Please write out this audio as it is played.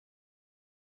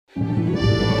Far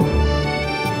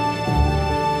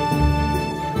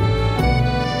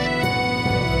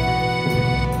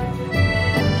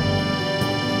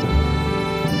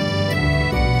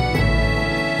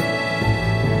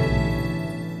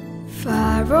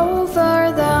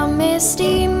over the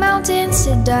misty mountains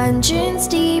to dungeons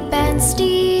deep and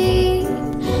steep,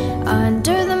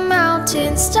 under the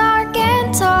mountains dark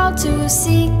and tall, to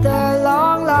seek the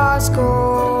long lost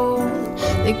gold.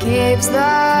 The caves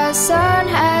the sun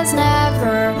has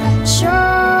never shown,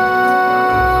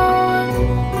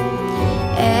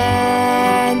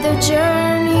 and the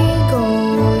journey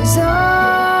goes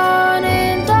on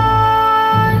and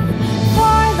on.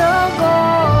 For the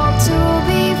gold to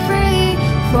be free,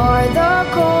 for the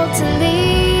cold to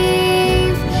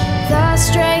leave, the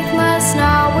strength must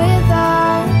not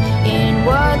wither in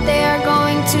what they're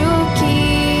going to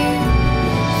keep.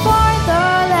 For the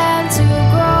land to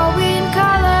grow in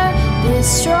color,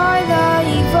 destroy the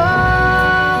evil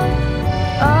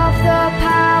of the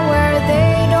power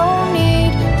they don't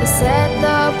need to set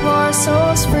the poor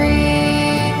souls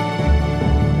free.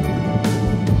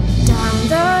 Down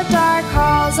the dark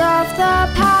halls of the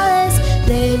palace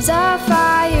lives a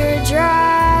fire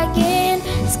dragon,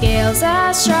 scales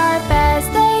as sharp as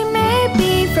they may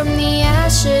be, from the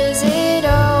ashes it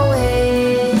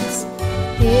awaits.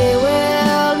 It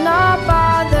will not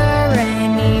bother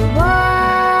anyone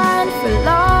for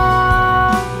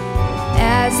long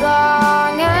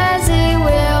as it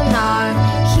will not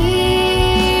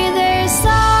hear their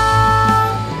song.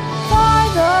 For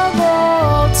the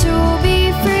gold to be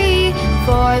free,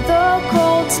 for the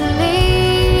cold to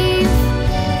leave,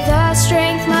 the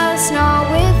strength must not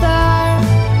wither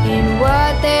in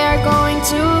what they're going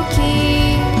to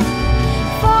keep.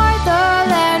 For the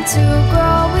land to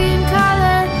grow in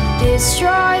color,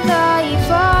 destroy the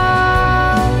evil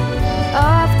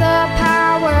of the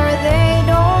power they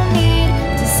don't need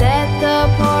to set the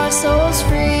poor souls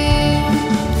free.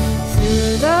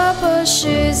 Through the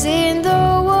bushes in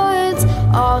the woods,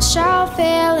 all shall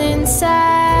fail in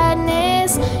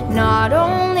sadness, not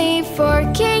only for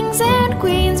kings and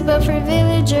queens, but for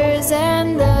villagers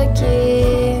and the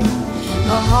king.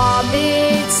 A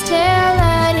hobbit's tale,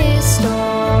 let his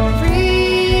story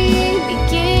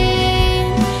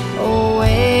begin.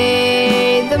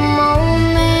 Away the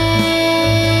moment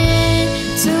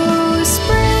to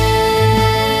spring.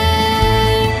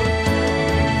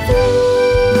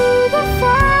 Through the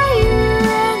fire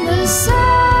and the sun,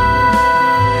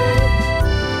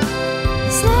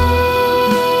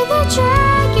 slay the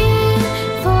dragon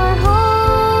for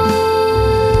hope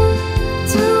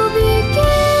to begin.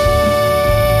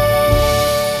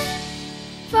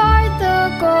 For the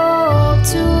gold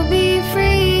to be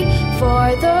free, for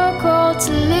the cold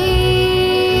to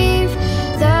leave,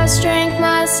 the strength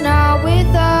must not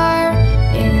wither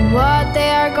in what they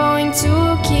are going to